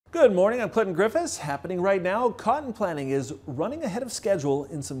Good morning, I'm Clinton Griffiths. Happening right now, cotton planting is running ahead of schedule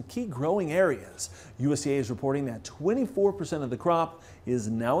in some key growing areas. USDA is reporting that 24% of the crop is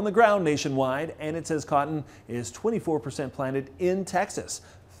now in the ground nationwide, and it says cotton is 24% planted in Texas,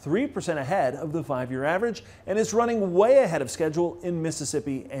 3% ahead of the 5-year average, and is running way ahead of schedule in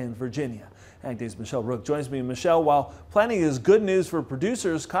Mississippi and Virginia. Ag Day's Michelle Rook joins me. Michelle, while planting is good news for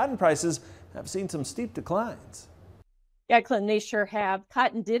producers, cotton prices have seen some steep declines. Yeah, Clinton, they sure have.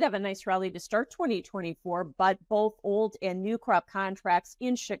 Cotton did have a nice rally to start 2024, but both old and new crop contracts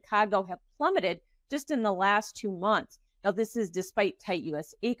in Chicago have plummeted just in the last 2 months. Now, this is despite tight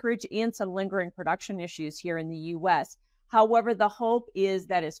U.S. acreage and some lingering production issues here in the U.S. However, the hope is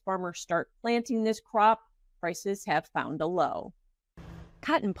that as farmers start planting this crop, prices have found a low.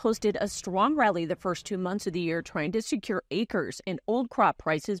 Cotton posted a strong rally the first 2 months of the year trying to secure acres, and old crop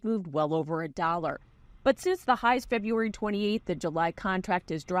prices moved well over $1. But since the highs February 28th, the July contract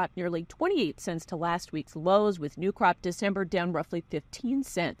has dropped nearly 28 cents to last week's lows, with new crop December down roughly 15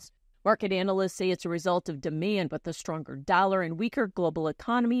 cents. Market analysts say it's a result of demand, but the stronger dollar and weaker global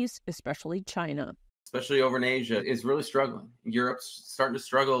economies, especially China. Especially over in Asia, is really struggling. Europe's starting to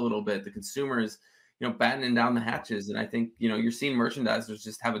struggle a little bit. The consumer is, battening down the hatches. And I think, you're seeing merchandisers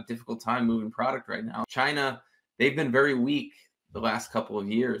just have a difficult time moving product right now. China, they've been very weak the last couple of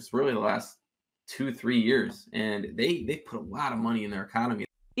years, really the last 2-3 years, and they put a lot of money in their economy.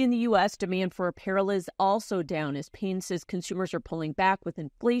 In the U.S., demand for apparel is also down as Payne says consumers are pulling back with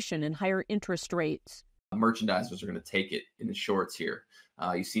inflation and higher interest rates. Merchandisers are going to take it in the shorts here.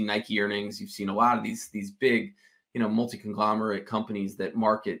 You've seen Nike earnings. You've seen a lot of these big, multi-conglomerate companies that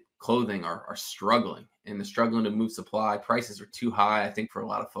market clothing are struggling, and they're struggling to move supply. Prices are too high, I think, for a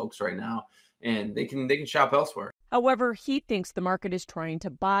lot of folks right now, and they can shop elsewhere. However, he thinks the market is trying to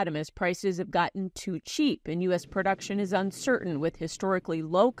bottom as prices have gotten too cheap, and U.S. production is uncertain with historically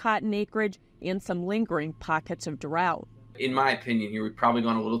low cotton acreage and some lingering pockets of drought. In my opinion here, we've probably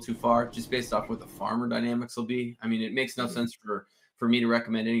gone a little too far just based off what the farmer dynamics will be. I mean, it makes no sense for me to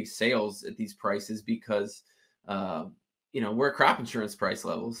recommend any sales at these prices because, we're at crop insurance price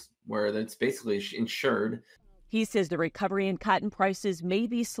levels where it's basically insured. He says the recovery in cotton prices may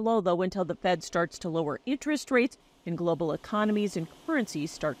be slow, though, until the Fed starts to lower interest rates and global economies and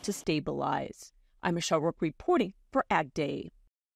currencies start to stabilize. I'm Michelle Rook reporting for Ag Day.